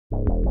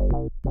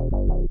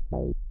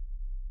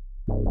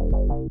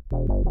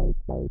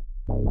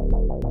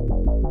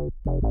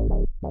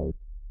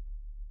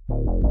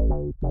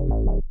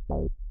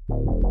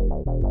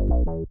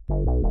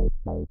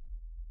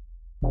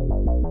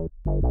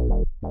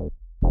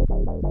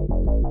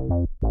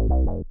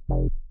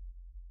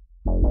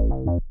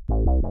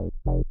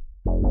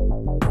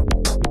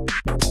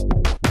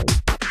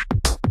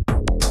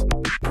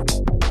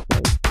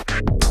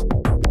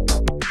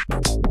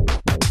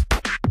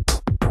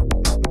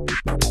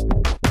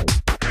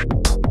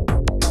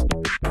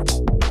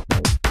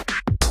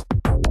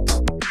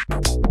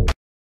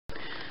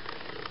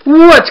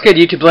What's good,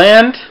 YouTube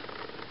land?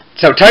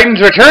 So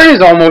Titan's Return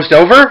is almost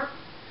over.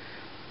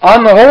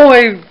 On the whole,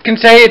 I can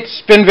say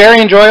it's been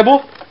very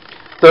enjoyable.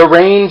 The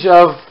range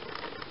of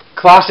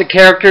classic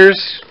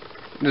characters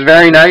is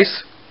very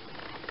nice.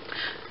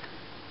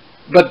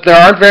 But there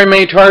aren't very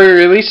many toy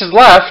releases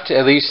left,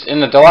 at least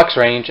in the deluxe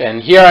range.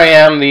 And here I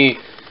am, the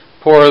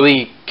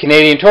poorly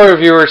Canadian toy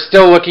reviewer,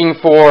 still looking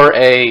for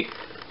a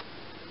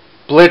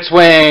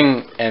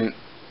Blitzwing and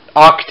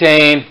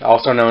Octane,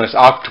 also known as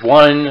Oct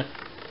 1.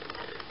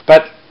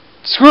 But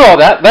screw all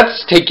that.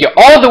 Let's take you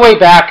all the way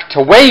back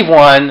to Wave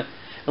 1,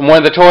 and one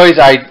of the toys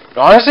I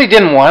honestly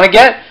didn't want to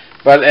get,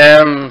 but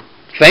am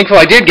thankful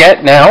I did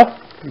get now.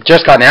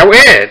 Just got now.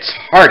 It's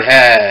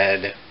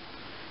Hardhead.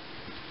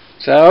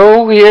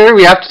 So here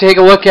we have to take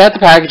a look at the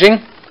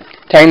packaging.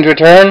 Titan's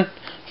Return,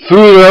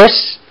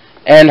 Furos,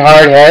 and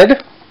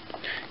Hardhead.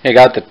 You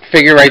got the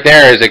figure right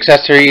there, his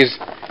accessories.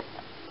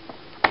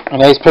 A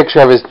nice picture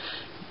of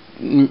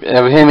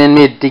him in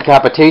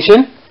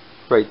mid-decapitation.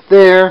 Right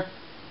there.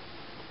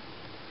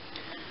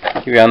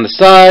 Here on the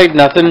side,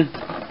 nothing.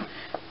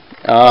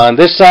 On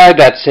this side,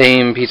 that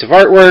same piece of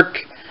artwork.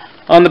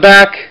 On the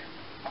back,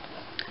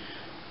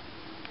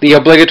 the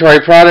obligatory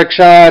product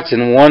shots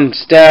in one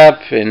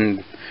step,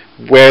 and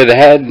where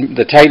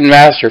the Titan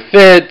Master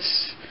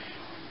fits,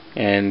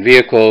 and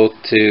vehicle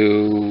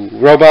to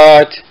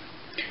robot.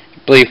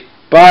 I believe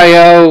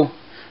bio.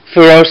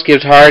 Furos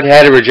gives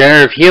Hardhead a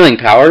regenerative healing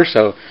power,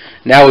 so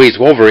now he's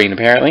Wolverine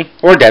apparently,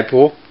 or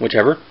Deadpool,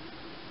 whichever.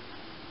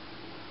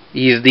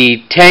 He's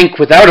the tank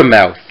without a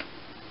mouth.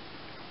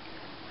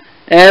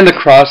 And the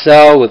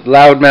Cross-L with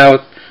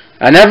Loudmouth.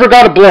 I never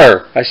got a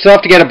blur. I still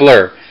have to get a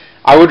blur.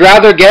 I would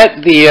rather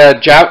get the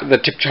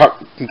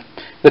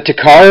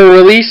Takara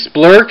release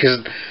blur, because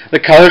the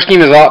color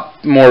scheme is a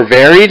lot more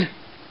varied.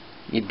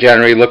 It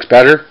generally looks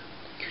better.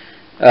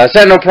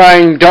 Sentinel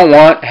Prime, don't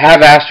want.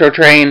 Have Astro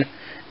Train.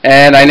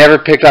 And I never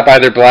picked up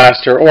either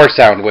Blaster or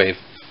Soundwave.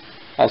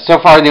 So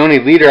far, the only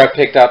leader I've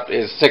picked up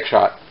is Six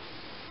Shot,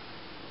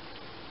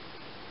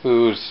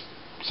 who's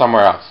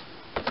somewhere else.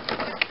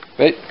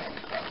 But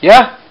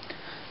yeah,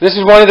 this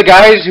is one of the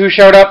guys who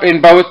showed up in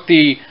both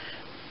the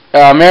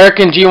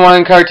American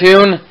G1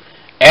 cartoon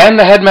and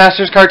the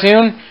Headmasters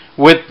cartoon,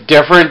 with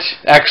different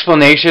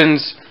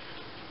explanations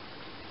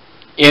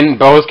in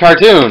both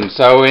cartoons.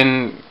 So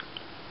in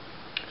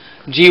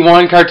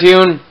G1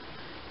 cartoon,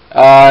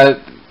 a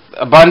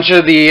bunch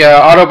of the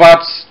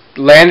Autobots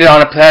landed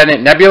on a planet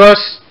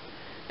Nebulos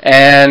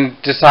and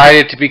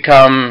decided to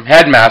become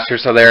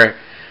Headmasters, so the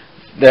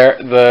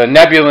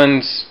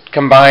Nebulans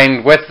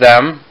combined with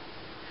them,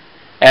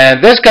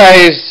 and this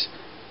guy's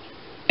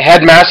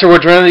Headmaster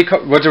was originally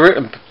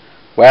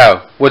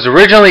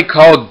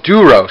called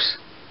Duros.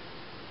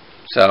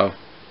 So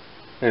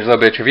there's a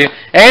little bit of trivia.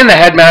 And the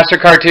Headmaster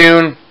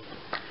cartoon,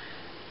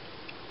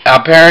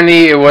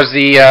 apparently it was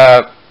the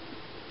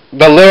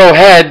little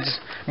heads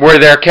were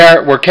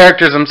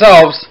characters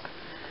themselves,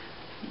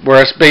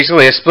 were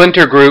basically a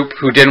splinter group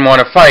who didn't want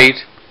to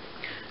fight,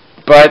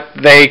 but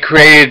they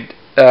created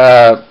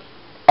giant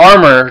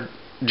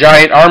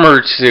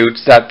armor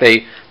suits that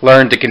they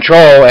learned to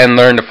control and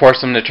learned to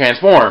force them to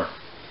transform.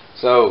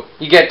 So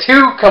you get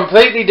two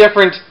completely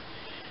different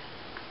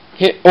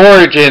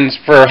origins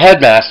for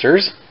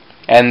Headmasters,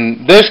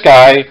 and this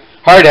guy,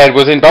 Hardhead,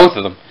 was in both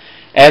of them.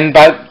 And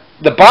by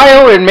the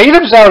bio, it made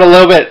him sound a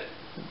little bit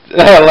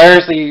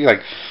hilariously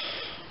like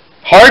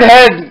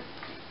Hardhead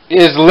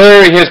is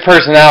literally his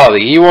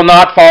personality. He will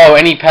not follow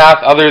any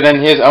path other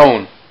than his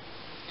own,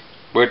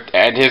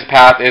 and his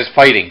path is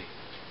fighting.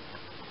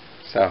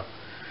 So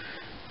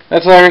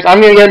that's hilarious.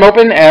 I'm going to get him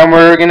open, and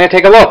we're going to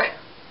take a look.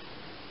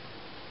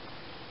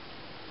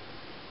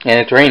 And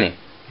it's raining,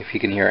 if you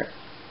can hear it.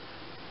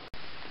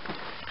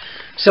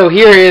 So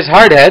here is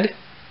Hardhead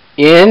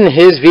in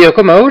his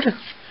vehicle mode.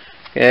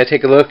 Going to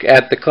take a look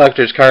at the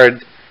collector's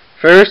card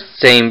first.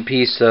 Same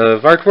piece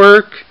of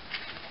artwork.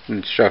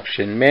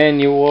 Instruction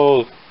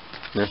manual.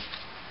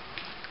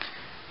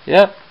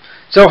 Yep.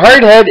 So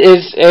Hardhead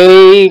is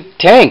a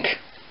tank.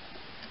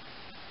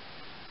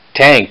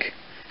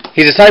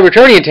 He's a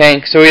Cybertronian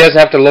tank, so he doesn't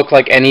have to look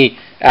like any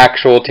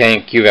actual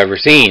tank you've ever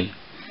seen.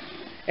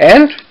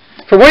 And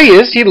for what he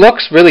is, he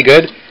looks really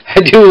good.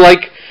 I do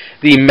like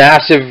the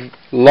massive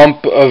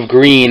lump of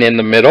green in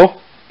the middle,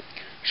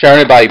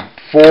 surrounded by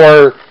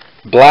 4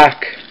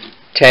 black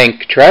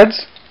tank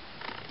treads.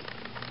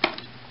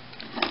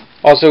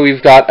 Also,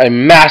 we've got a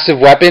massive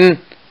weapon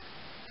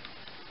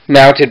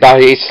mounted by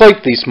a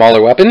slightly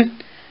smaller weapon.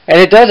 And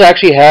it does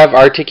actually have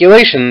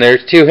articulation.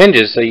 There's 2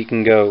 hinges, so you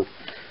can go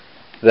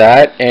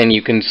that, and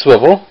you can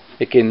swivel.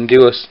 You can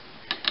do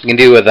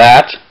with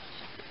that.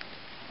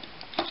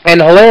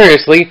 And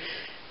hilariously,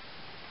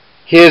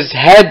 his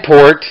head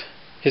port,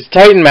 his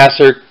Titan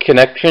Master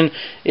connection,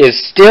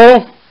 is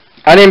still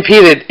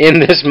unimpeded in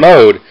this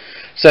mode.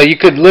 So you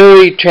could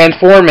literally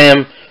transform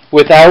him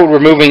without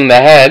removing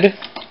the head,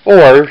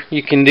 or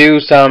you can do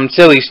some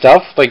silly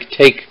stuff like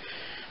take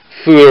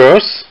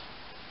Furos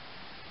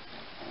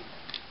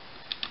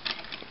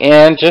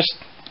and just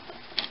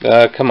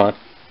come on.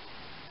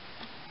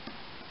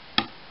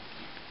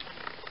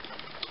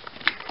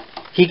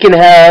 He can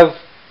have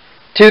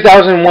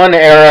 2001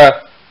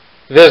 era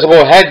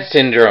visible head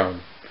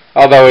syndrome,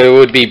 although it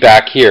would be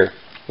back here.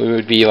 It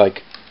would be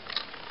like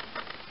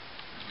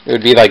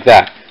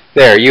that.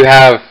 There, you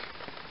have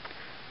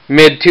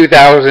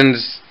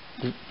mid-2000s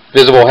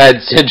visible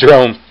head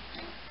syndrome.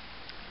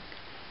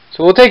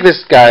 So we'll take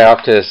this guy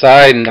off to the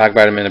side and talk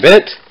about him in a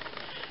bit.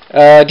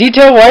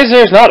 Detail-wise,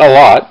 there's not a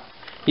lot.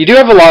 You do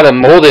have a lot of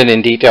molded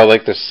in detail,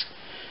 like this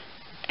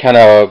kind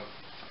of,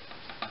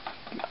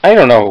 I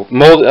don't know,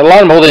 a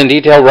lot of molded in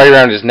detail right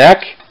around his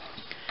neck.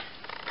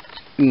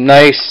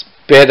 Nice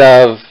bit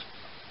of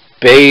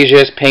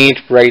beigeish paint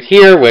right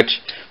here, which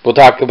we'll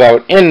talk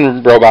about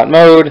in robot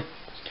mode.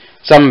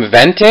 Some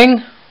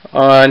venting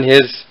on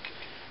his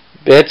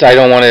bits. I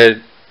don't want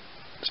to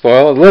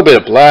spoil. A little bit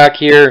of black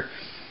here.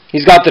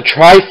 He's got the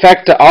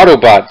trifecta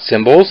Autobot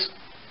symbols.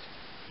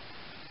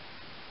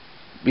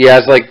 He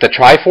has like the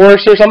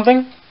Triforce or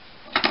something.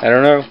 I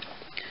don't know.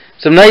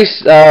 Some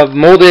nice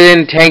molded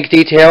in tank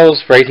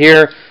details right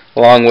here,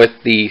 along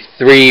with the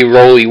 3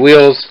 rolly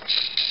wheels,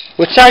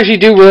 which actually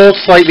do roll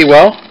slightly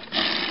well.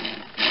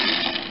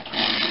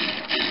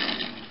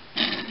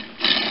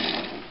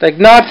 Like,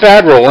 not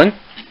bad rolling.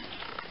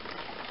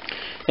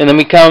 And then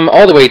we come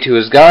all the way to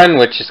his gun,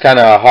 which is kind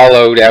of a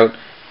hollowed out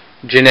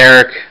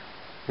generic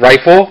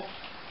rifle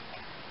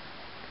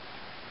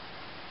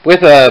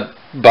with a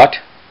butt.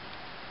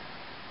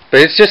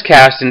 But it's just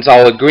cast in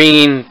solid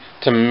green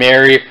to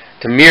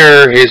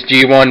mirror his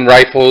G1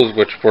 rifles,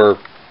 which were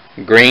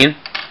green.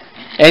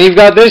 And you've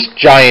got this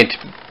giant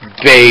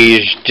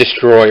beige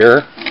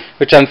destroyer,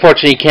 which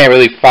unfortunately can't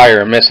really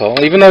fire a missile,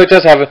 even though it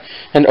does have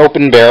an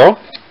open barrel.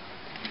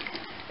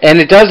 And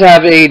it does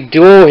have a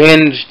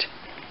dual-hinged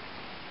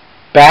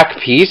back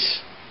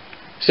piece,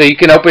 so you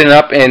can open it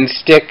up and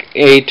stick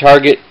a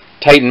target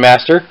Titan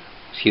Master,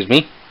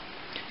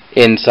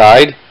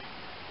 inside.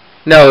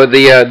 No,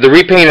 the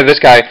repaint of this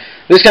guy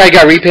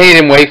got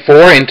repainted in Wave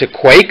 4 into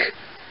Quake,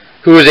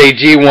 who was a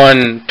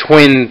G1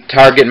 twin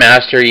target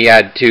master. He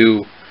had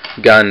 2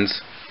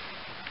 guns,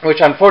 which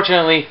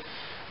unfortunately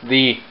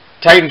the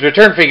Titan's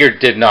Return figure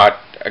did not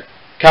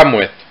come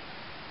with.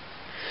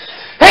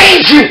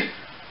 Hey!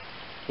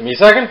 Give me a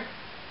second.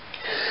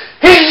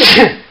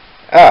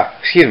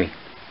 Excuse me.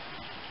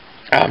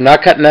 I'm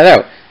not cutting that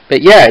out.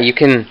 But yeah, you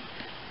can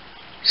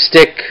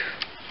stick...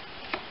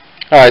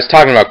 I was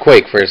talking about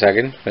Quake for a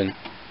second. But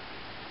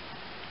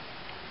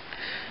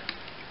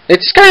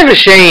it's kind of a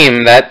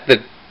shame that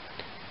the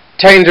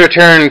Titan's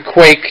Return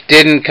Quake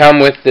didn't come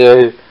with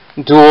the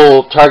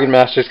dual target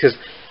masters, because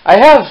I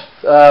have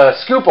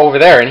Scoop over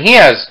there, and he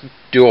has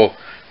dual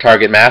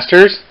target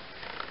masters.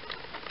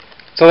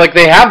 So, like,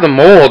 they have the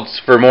molds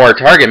for more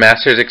target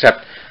masters,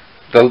 except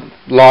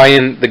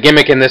the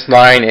gimmick in this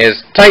line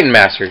is Titan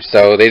Masters,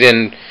 so they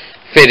didn't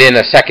fit in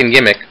a second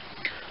gimmick.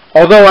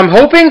 Although I'm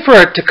hoping for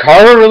a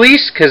Takara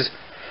release, because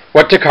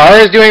what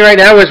Takara is doing right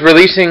now is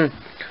releasing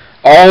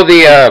all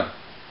the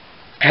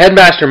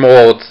Headmaster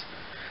molds,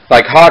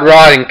 like Hot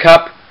Rod and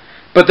Cup,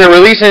 but they're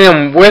releasing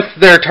them with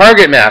their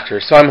target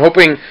masters. So I'm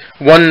hoping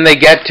when they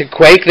get to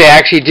Quake, they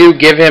actually do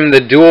give him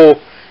the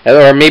dual,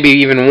 or maybe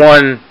even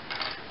one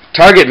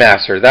target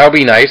master. That would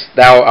be nice.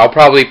 I'll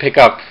probably pick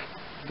up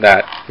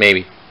that,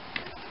 maybe.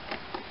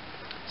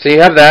 So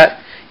you have that.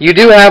 You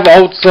do have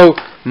also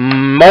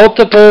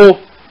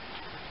multiple,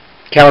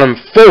 count them,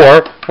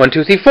 4, 1,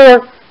 2, 3,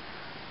 4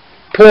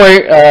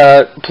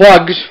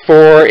 plugs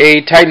for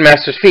a Titan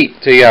Master's feet.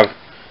 So you have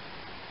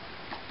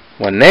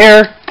one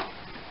there,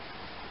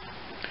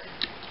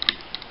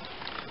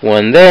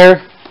 one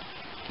there.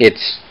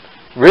 It's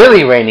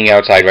really raining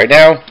outside right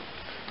now.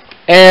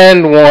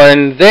 And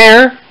one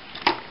there,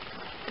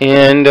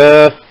 and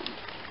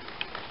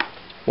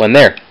one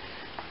there.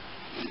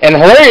 And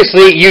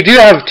hilariously, you do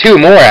have 2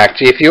 more,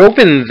 actually. If you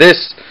open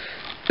this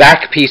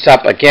back piece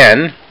up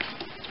again,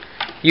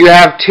 you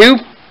have 2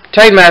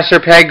 Titan Master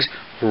pegs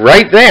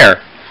right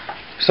there.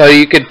 So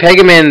you could peg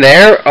them in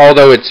there,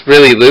 although it's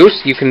really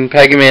loose. You can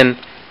peg them in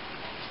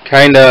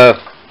kind of...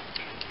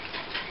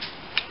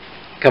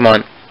 Come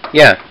on.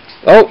 Yeah.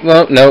 Oh,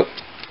 well, no.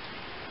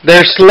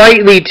 They're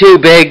slightly too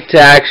big to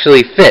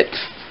actually fit,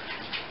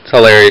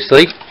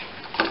 hilariously.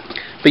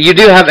 But you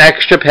do have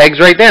extra pegs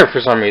right there for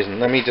some reason.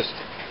 Let me just...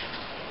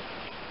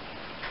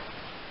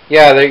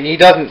 Yeah, he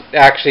doesn't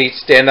actually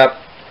stand up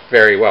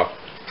very well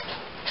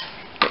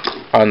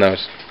on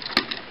those.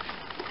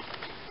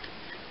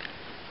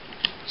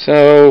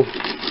 So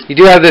you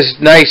do have this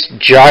nice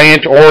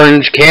giant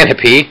orange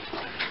canopy,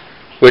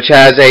 which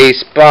has a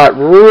spot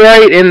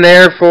right in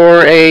there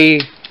for a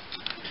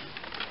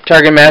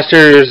Target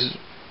Master's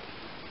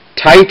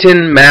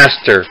Titan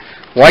Master.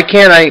 Why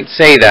can't I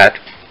say that?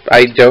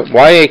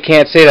 Why I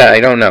can't say that,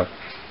 I don't know.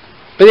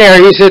 But yeah,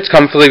 he sits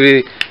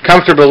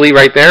comfortably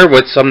right there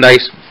with some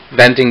nice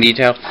venting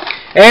detail.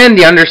 And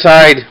the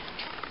underside,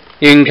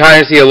 you can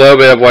kind of see a little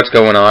bit of what's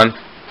going on.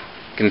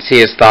 You can see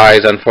his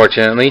thighs,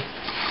 unfortunately.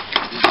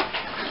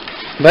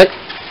 But,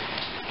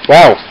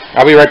 wow,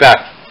 I'll be right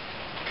back.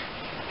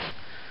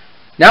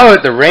 Now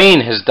that the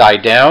rain has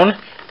died down,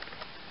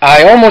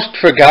 I almost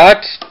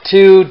forgot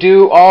to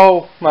do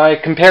all my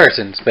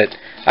comparisons, but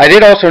I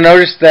did also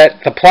notice that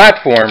the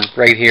platform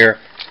right here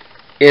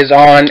is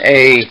on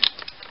a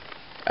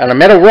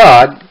metal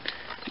rod.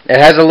 It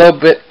has a little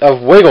bit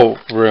of wiggle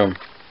room.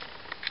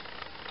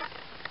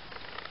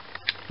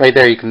 Right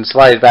there, you can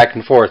slide it back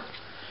and forth.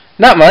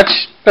 Not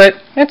much, but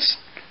it's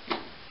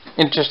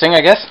interesting,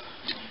 I guess.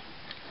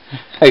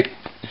 I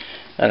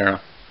don't know.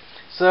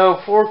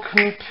 So for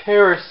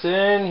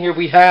comparison, here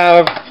we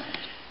have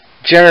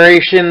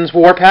Generations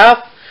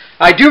Warpath.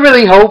 I do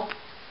really hope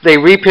they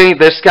repaint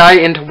this guy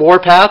into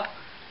Warpath,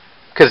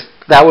 because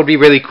that would be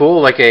really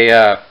cool. Like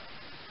a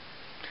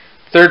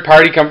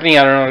third-party company,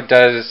 I don't know,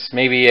 does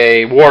maybe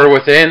a War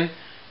Within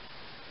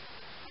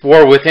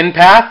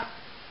path.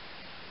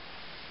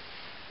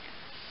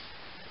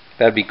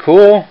 That'd be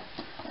cool.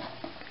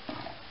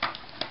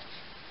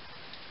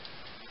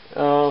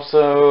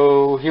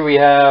 Also, here we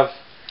have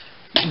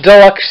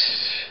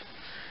Deluxe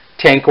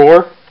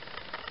Tankor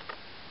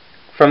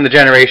from the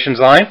Generations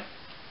line.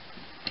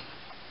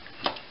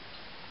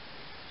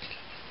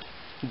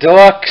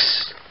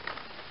 Deluxe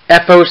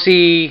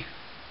FOC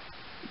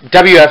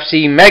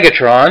WFC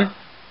Megatron.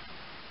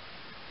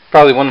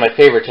 Probably one of my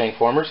favorite tank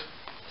formers.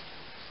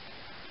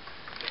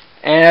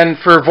 And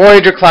for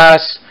Voyager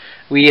class,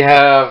 we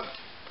have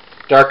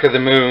Dark of the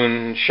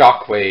Moon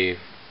Shockwave.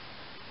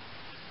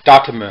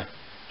 Dotama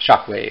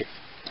Shockwave.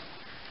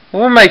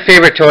 One of my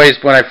favorite toys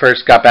when I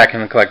first got back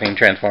into collecting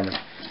Transformers.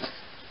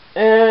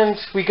 And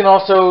we can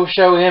also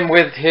show him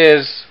with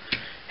his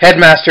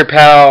Headmaster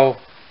pal,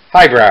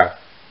 Highbrow.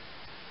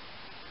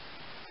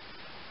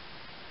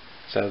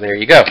 So there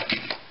you go.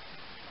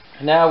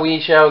 Now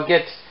we shall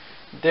get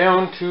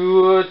down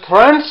to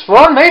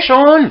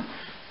transformation.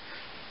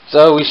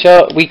 So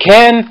we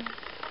can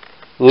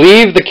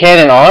leave the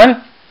cannon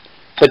on,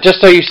 but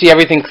just so you see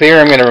everything clear,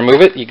 I'm going to remove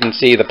it. You can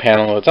see the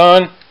panel it's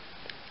on.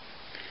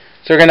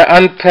 So we're going to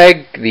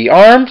unpeg the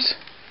arms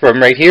from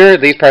right here,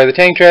 these part of the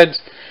tank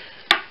treads.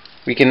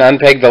 We can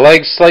unpeg the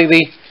legs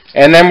slightly,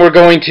 and then we're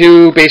going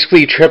to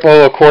basically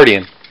triple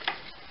accordion.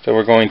 So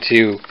we're going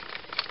to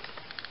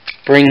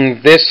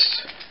bring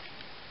this,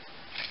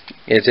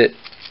 is it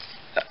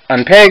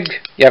unpegged?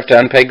 You have to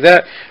unpeg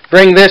that.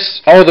 Bring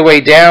this all the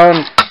way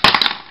down,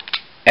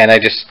 and I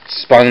just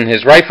spun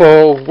his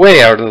rifle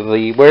way out of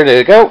the, where did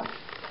it go?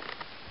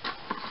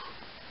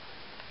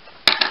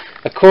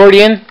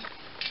 Accordion.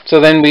 So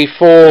then we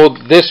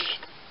fold this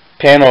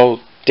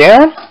panel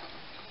down,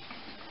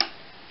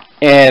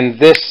 and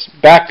this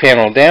back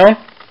panel down.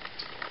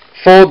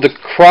 Fold the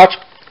crotch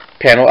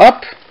panel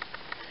up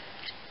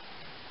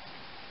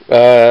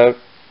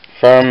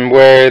from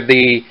where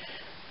the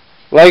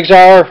legs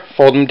are.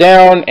 Fold them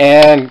down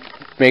and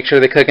make sure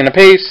they click into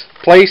place.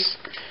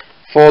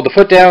 Fold the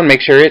foot down,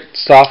 make sure it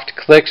soft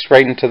clicks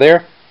right into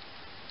there.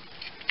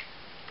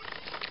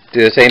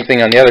 Do the same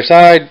thing on the other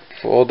side.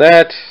 Fold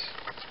that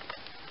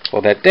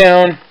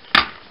down.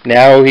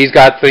 Now he's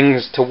got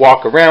things to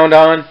walk around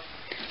on.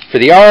 For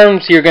the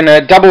arms, you're going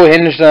to double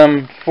hinge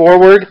them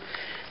forward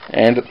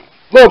and a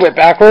little bit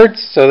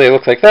backwards, so they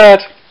look like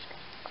that.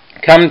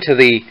 Come to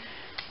the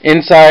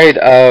inside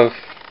of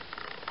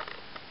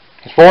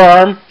his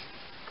forearm.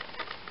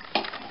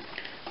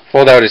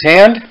 Fold out his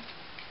hand.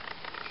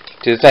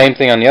 Do the same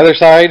thing on the other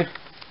side.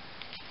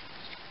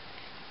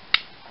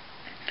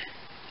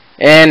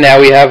 And now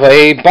we have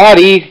a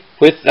body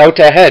without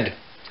a head.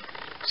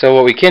 So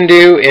what we can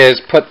do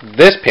is put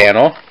this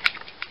panel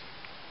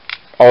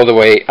all the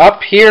way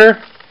up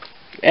here,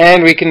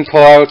 and we can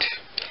pull out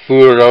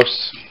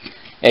Furos,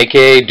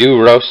 aka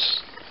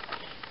Duros,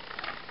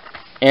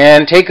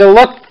 and take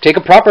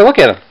a proper look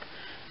at him.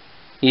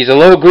 He's a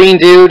little green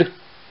dude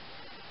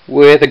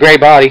with a gray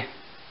body.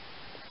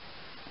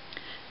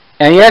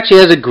 And he actually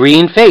has a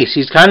green face.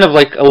 He's kind of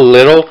like a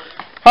little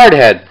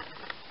Hardhead.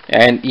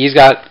 And he's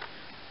got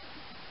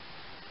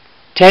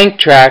tank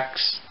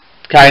tracks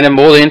kind of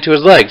molded into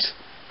his legs.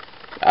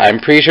 I'm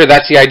pretty sure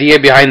that's the idea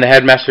behind the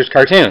Headmaster's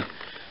cartoon.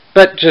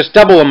 But just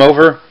double them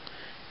over,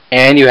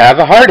 and you have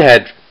a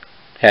Hardhead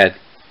head.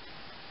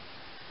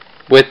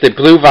 With the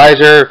blue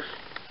visor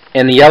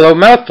and the yellow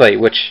mouthplate,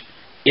 which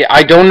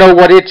I don't know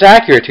what it's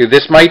accurate to.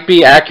 This might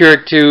be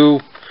accurate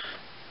to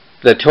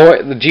the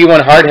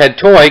G1 Hardhead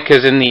toy,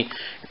 because in the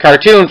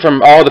cartoon,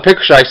 from all the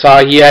pictures I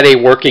saw, he had a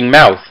working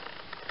mouth.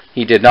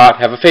 He did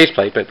not have a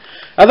faceplate, but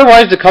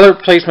Otherwise, the color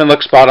placement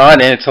looks spot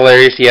on, and it's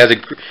hilarious. He has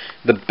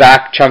the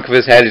back chunk of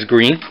his head is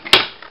green.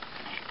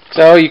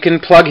 So you can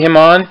plug him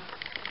on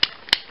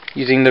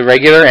using the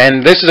regular,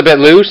 and this is a bit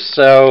loose,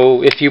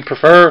 so if you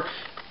prefer,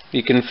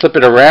 you can flip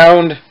it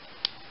around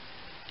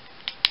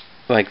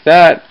like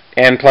that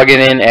and plug it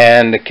in,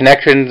 and the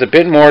connection's a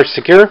bit more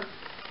secure.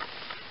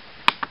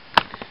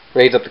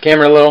 Raise up the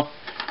camera a little,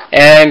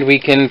 and we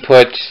can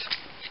put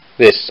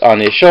this on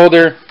his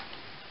shoulder,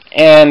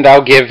 and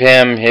I'll give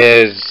him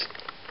his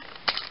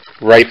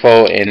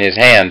rifle in his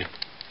hand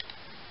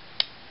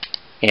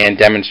and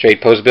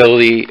demonstrate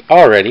posability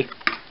already.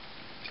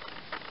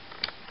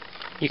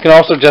 You can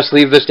also just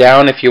leave this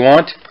down if you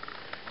want.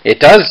 It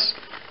does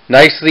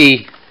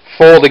nicely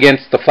fold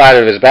against the flat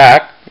of his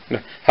back,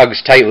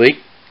 hugs tightly,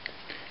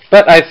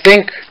 but I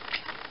think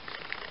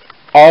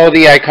all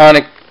the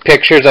iconic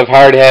pictures of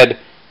Hardhead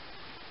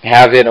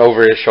have it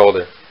over his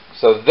shoulder.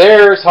 So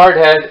there's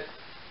Hardhead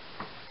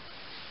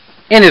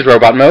in his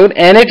robot mode,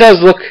 and it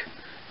does look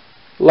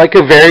like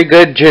a very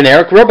good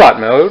generic robot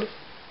mode,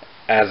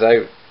 as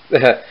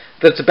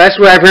that's the best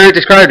way I've heard it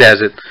described as.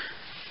 It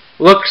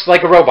looks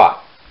like a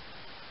robot.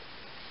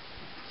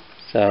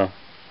 So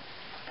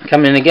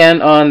come in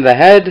again on the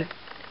head.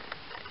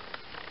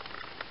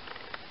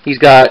 He's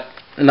got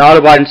an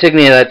Autobot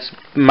insignia that's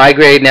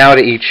migrated now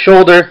to each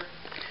shoulder.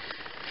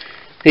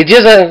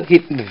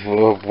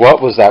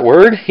 What was that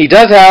word? He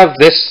does have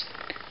this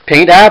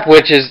paint app,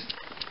 which is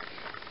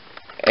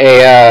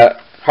a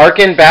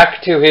harken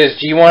back to his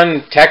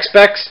G1 tech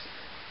specs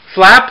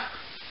flap,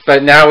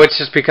 but now it's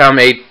just become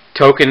a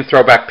token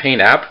throwback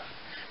paint app.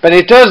 But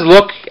it does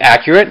look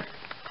accurate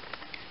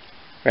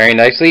very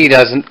nicely.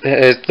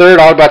 His third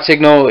Autobot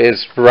signal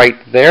is right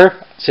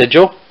there,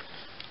 sigil.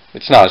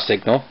 It's not a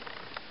signal.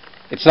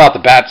 It's not the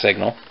bat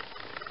signal.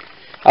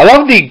 I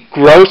love the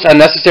gross,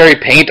 unnecessary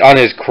paint on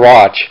his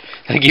crotch.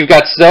 Like, you've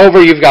got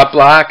silver, you've got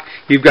black,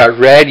 you've got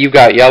red, you've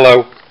got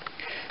yellow.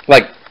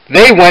 Like,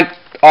 they went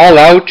all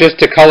out just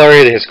to color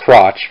in his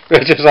crotch,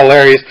 which is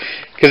hilarious,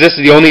 because this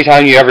is the only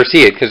time you ever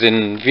see it, because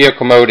in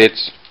vehicle mode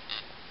it's...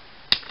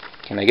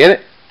 Can I get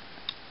it?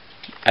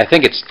 I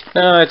think it's...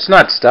 No, it's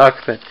not stuck,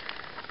 but...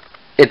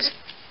 It's...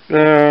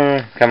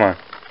 come on.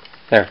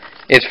 There.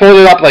 It's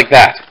folded up like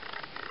that.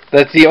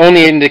 That's the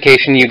only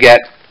indication you get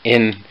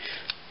in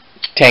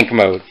tank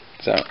mode.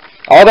 So,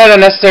 all that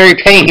unnecessary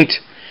paint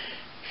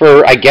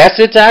for, I guess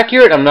it's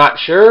accurate, I'm not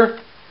sure.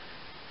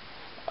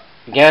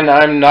 Again,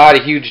 I'm not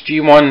a huge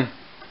G1,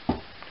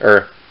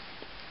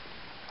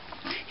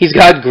 he's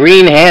got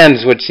green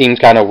hands, which seems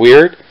kind of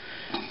weird.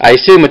 I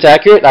assume it's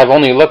accurate. I've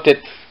only looked at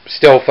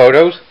still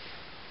photos.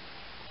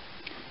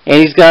 And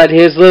he's got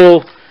his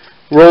little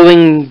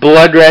rolling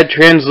blood red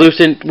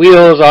translucent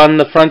wheels on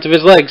the front of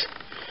his legs.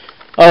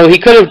 Oh, he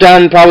could have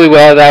done probably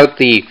without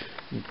the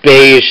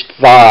beige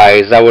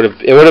thighs.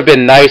 It would have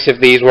been nice if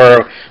these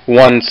were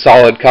one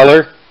solid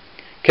color,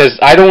 because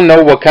I don't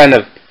know what kind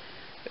of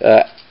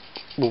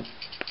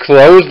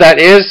clothes that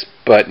is,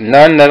 but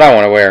none that I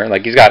want to wear.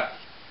 Like, he's got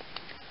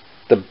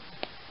the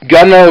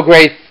gunmetal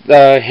gray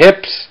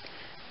hips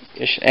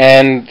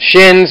and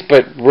shins,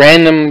 but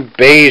random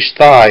beige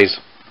thighs.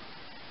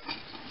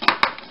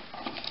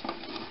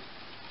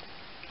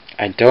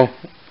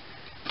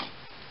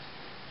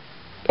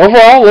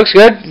 Overall, looks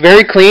good.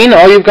 Very clean.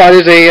 All you've got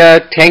is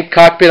a tank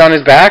cockpit on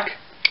his back.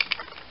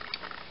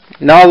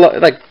 Not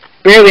like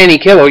barely any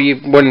kibble. You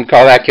wouldn't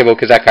call that kibble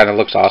because that kind of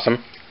looks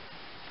awesome.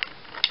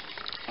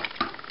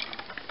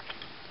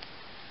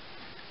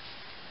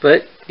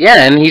 But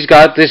yeah, and he's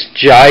got this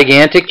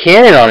gigantic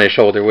cannon on his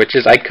shoulder, which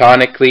is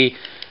iconically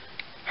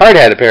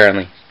Hardhead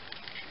apparently.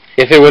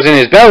 If it was in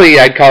his belly,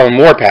 I'd call him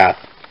Warpath,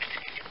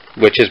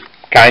 which is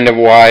kind of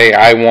why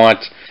I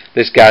want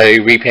this guy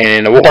repainted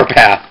in a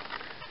Warpath.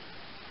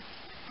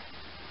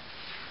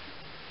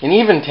 And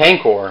even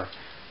Tankor,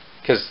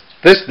 because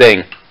this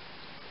thing,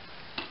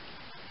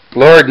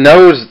 Lord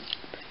knows,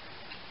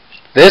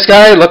 this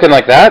guy looking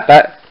like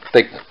that,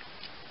 like,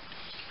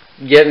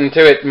 get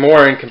into it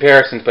more in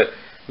comparisons, but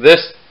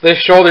this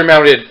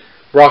shoulder-mounted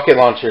rocket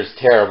launcher is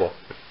terrible.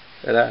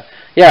 But,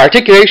 yeah,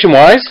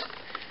 articulation-wise,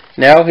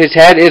 now his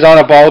head is on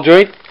a ball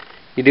joint.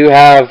 You do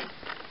have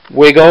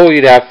wiggle,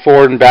 you'd have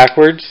forward and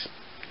backwards.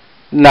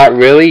 Not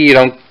really, you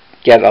don't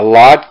get a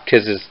lot,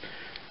 because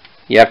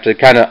you have to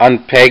kind of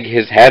unpeg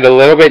his head a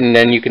little bit, and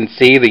then you can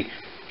see the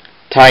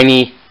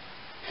tiny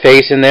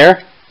face in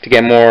there to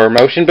get more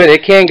motion. But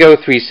it can go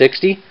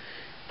 360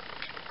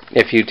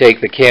 if you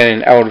take the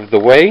cannon out of the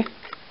way.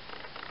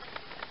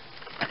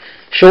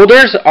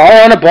 Shoulders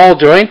are on a ball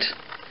joint.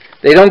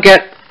 They do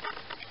get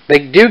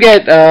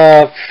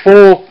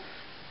full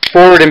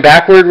forward and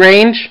backward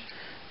range.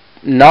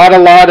 Not a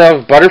lot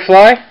of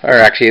butterfly, or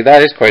actually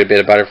that is quite a bit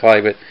of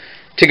butterfly, but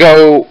to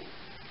go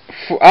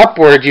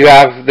upward you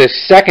have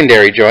this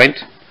secondary joint,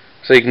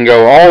 so you can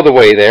go all the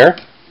way there.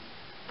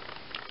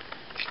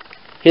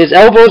 His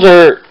elbows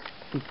are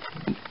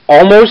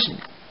almost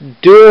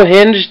dual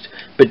hinged,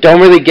 but don't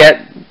really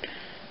get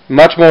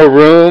much more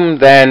room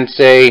than,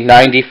 say,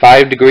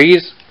 95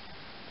 degrees.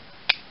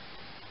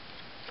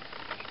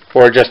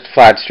 or just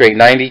flat straight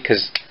 90,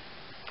 because,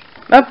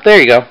 oh, there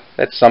you go,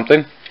 that's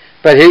something.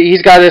 But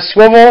he's got a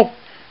swivel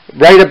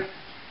right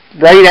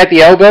at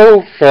the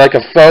elbow for like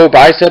a faux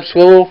bicep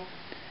swivel,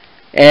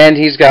 and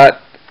he's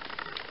got,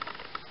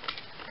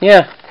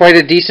 yeah, quite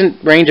a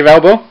decent range of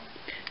elbow.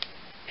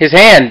 His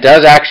hand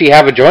does actually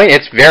have a joint.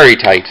 It's very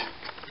tight.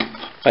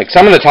 Like,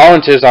 some of the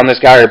tolerances on this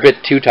guy are a bit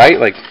too tight,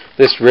 like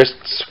this wrist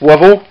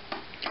swivel.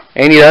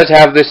 And he does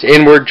have this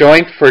inward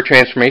joint for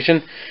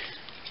transformation.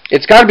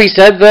 It's got to be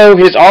said, though,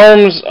 his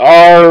arms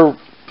are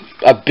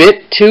a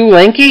bit too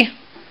lanky.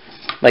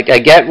 Like, I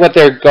get what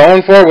they're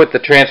going for with the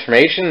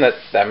transformation.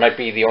 That might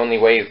be the only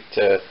way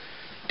to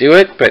do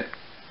it. But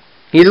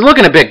he's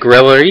looking a bit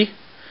grillery.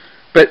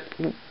 But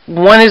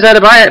when is that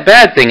a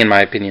bad thing, in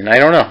my opinion? I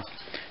don't know.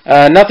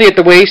 Nothing at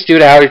the waist due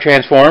to how he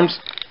transforms.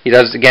 He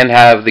does, again,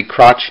 have the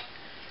crotch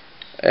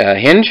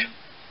hinge.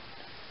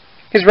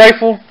 His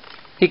rifle,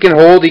 he can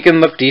hold. He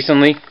can look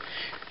decently.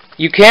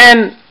 You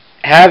can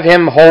have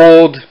him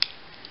hold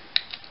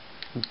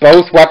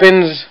both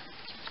weapons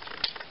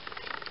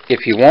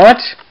if you want,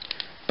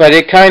 but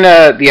it kind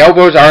of, the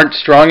elbows aren't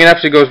strong enough,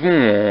 so it goes,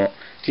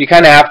 so you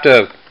kind of have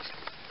to,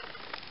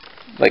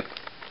 like,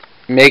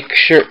 make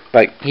sure,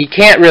 like, he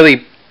can't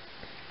really,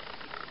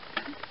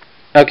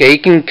 okay, he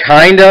can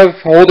kind of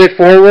hold it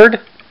forward,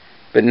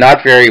 but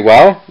not very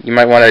well. You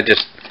might want to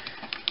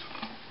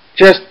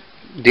just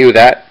do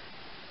that.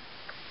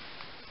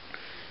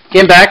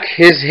 Getting back,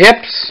 his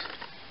hips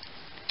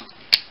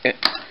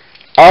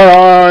are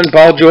on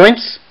ball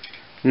joints.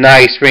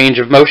 Nice range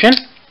of motion.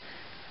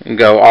 And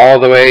go all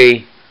the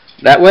way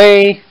that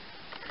way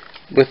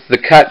with the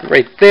cut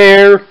right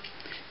there.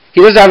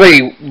 He does have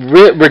a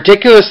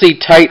ridiculously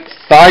tight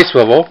thigh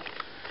swivel,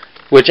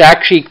 which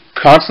actually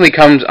constantly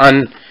comes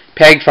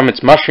unpegged from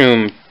its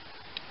mushroom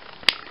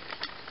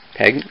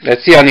peg.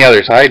 Let's see on the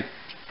other side.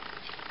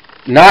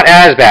 Not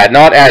as bad,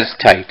 not as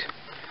tight.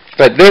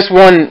 But this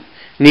one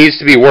needs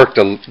to be worked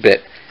a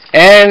bit.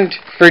 And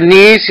for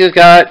knees, he's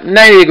got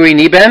 90-degree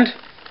knee bend.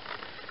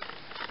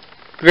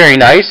 Very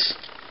nice.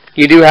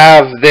 You do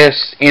have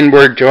this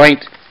inward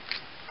joint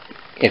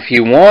if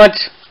you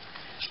want.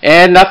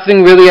 And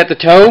nothing really at the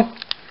toe.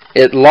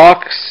 It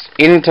locks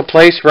into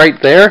place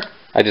right there.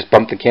 I just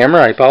bumped the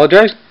camera, I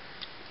apologize.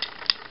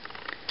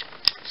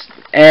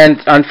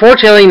 And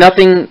unfortunately,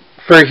 nothing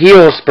for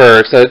heel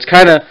spur. So it's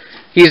kind of,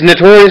 he's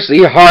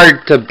notoriously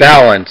hard to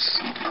balance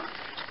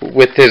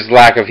with his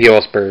lack of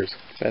heel spurs.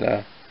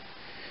 But,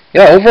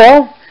 yeah,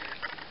 overall,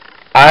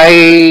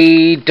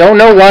 I don't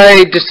know why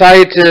I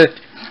decided to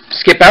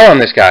skip out on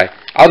this guy,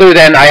 other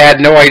than I had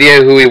no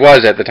idea who he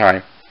was at the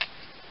time.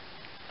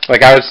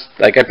 Like, I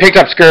picked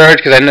up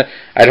Scourge because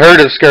I'd heard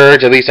of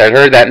Scourge, at least I'd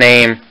heard that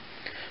name.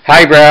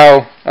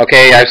 Highbrow,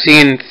 okay, I've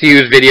seen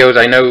Thew's videos,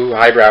 I know who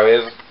Highbrow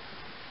is.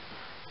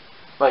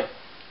 Like,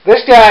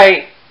 this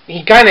guy,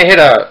 he kind of hit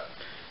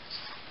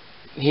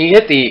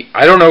the,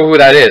 I don't know who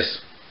that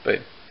is, but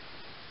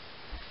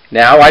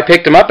now I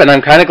picked him up, and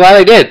I'm kind of glad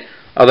I did.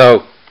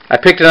 Although, I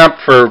picked him up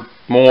for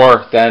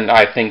more than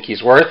I think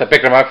he's worth. I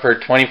picked him up for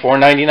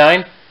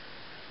 $24.99.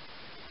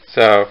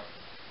 So,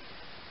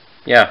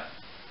 yeah.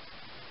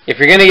 If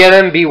you're going to get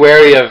him, be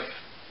wary of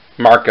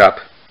markup.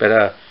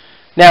 But,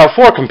 now,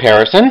 for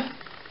comparison.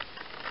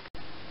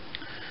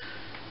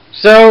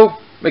 So,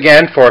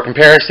 again, for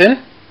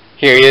comparison,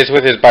 here he is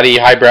with his buddy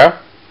Highbrow.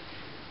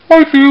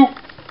 Hi, Thew.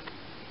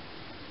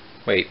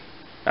 Wait,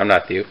 I'm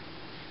not Thew.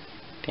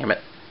 Damn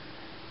it.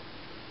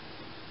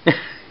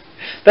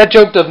 That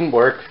joke doesn't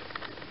work.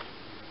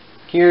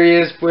 Here he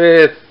is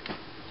with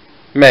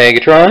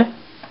Megatron.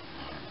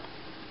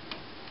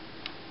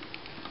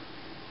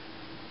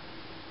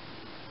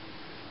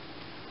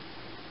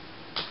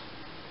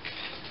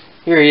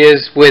 Here he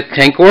is with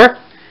Tankor.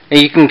 And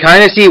you can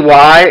kind of see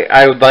why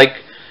I would like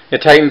the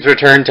Titans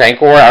Return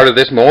Tankor out of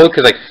this mold.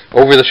 Because, like,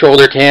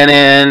 over-the-shoulder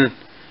cannon,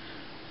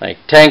 like,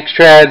 tank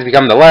treads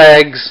become the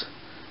legs.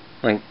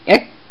 Like,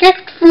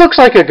 it looks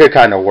like a good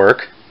kind of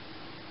work.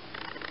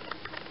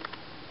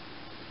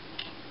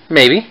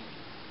 Maybe.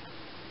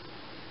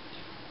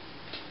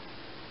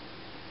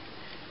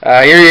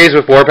 Here he is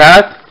with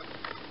Warpath.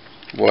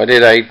 How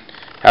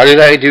did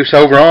I do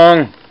so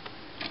wrong?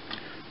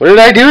 What did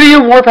I do to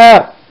you,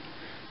 Warpath?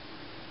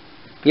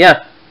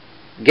 Yeah.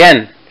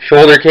 Again,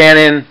 shoulder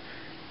cannon,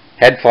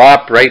 head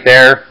flop right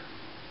there.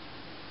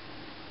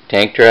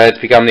 Tank treads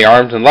become the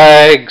arms and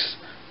legs.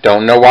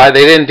 Don't know why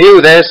they didn't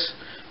do this,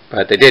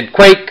 but they did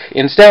Quake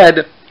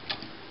instead.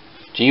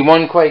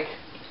 G1 Quake.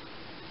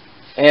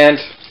 And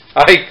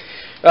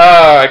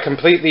I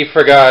completely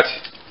forgot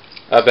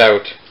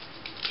about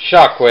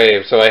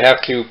Shockwave, so I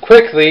have to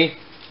quickly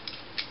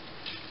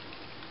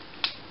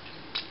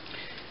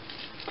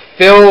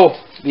fill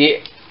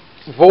the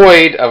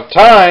void of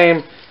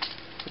time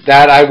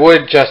that I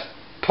would just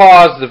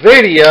pause the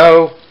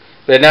video,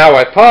 but now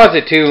I pause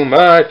it too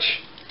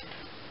much,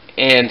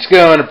 and it's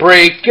going to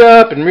break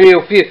up and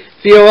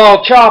feel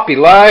all choppy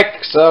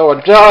like, so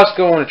I'm just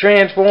going to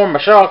transform my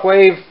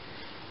Shockwave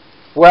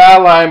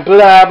while I'm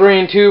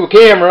blabbering to a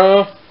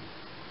camera.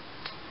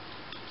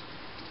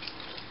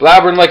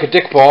 blabbering like a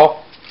dick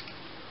ball.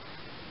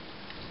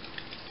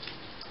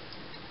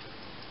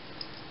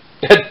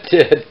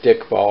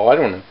 Dick ball. I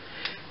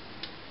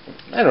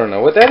don't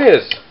know what that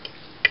is.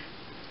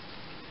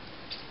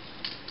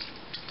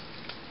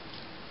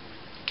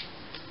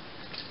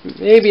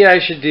 Maybe I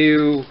should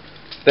do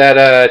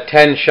that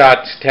 10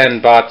 shots,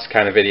 10 bots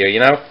kind of video, you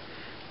know?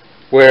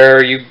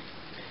 Where you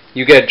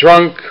get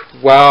drunk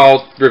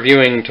while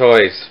reviewing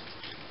toys.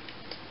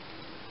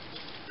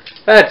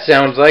 That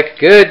sounds like a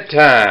good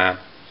time.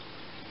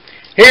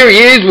 Here he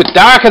is with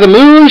Dark of the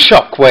Moon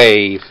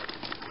Shockwave.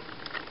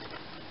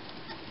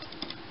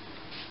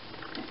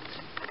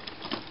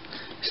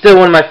 Still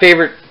one of my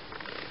favorite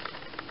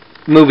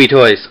movie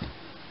toys.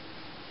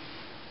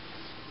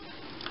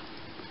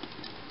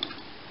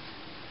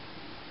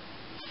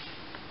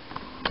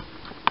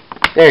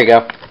 There you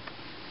go.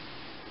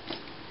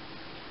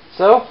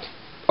 So,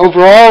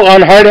 overall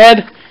on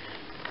Hardhead,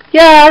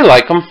 yeah, I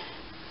like him.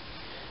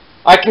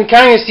 I can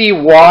kind of see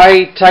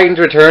why Titan's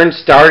Return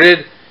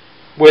started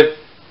with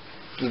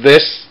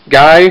this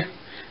guy.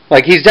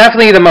 Like, he's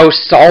definitely the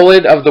most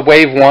solid of the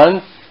Wave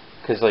 1.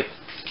 Because, like,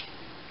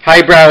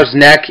 Highbrow's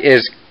neck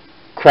is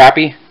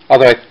crappy.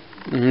 Although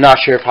I'm not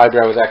sure if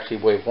Highbrow was actually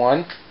Wave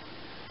 1.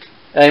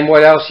 And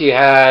what else you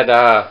had?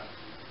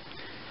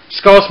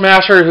 Skull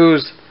Smasher,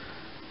 whose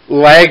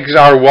legs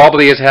are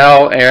wobbly as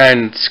hell,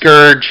 and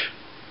Scourge,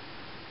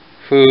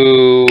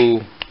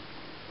 who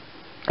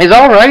is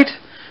alright,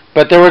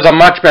 but there was a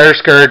much better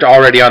Scourge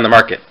already on the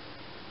market.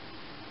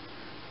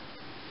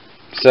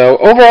 So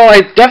overall,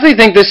 I definitely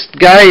think this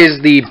guy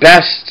is the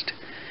best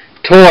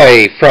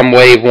toy from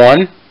Wave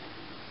 1,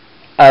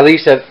 at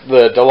least at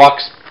the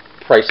deluxe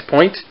price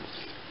point.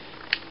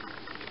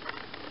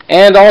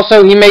 And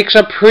also, he makes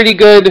a pretty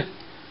good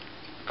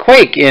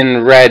Quake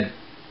in red,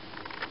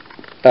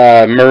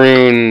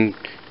 maroon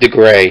to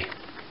gray.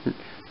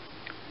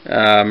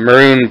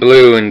 Maroon,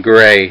 blue, and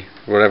gray.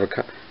 Whatever.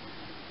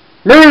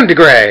 Maroon to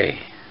gray!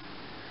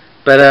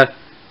 But,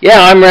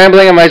 yeah, I'm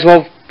rambling. I might as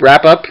well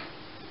wrap up.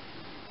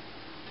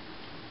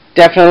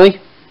 Definitely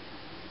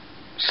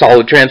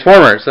solid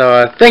Transformer.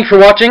 So, thanks for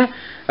watching.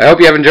 I hope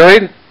you have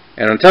enjoyed.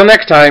 And until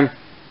next time,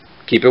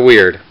 keep it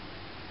weird.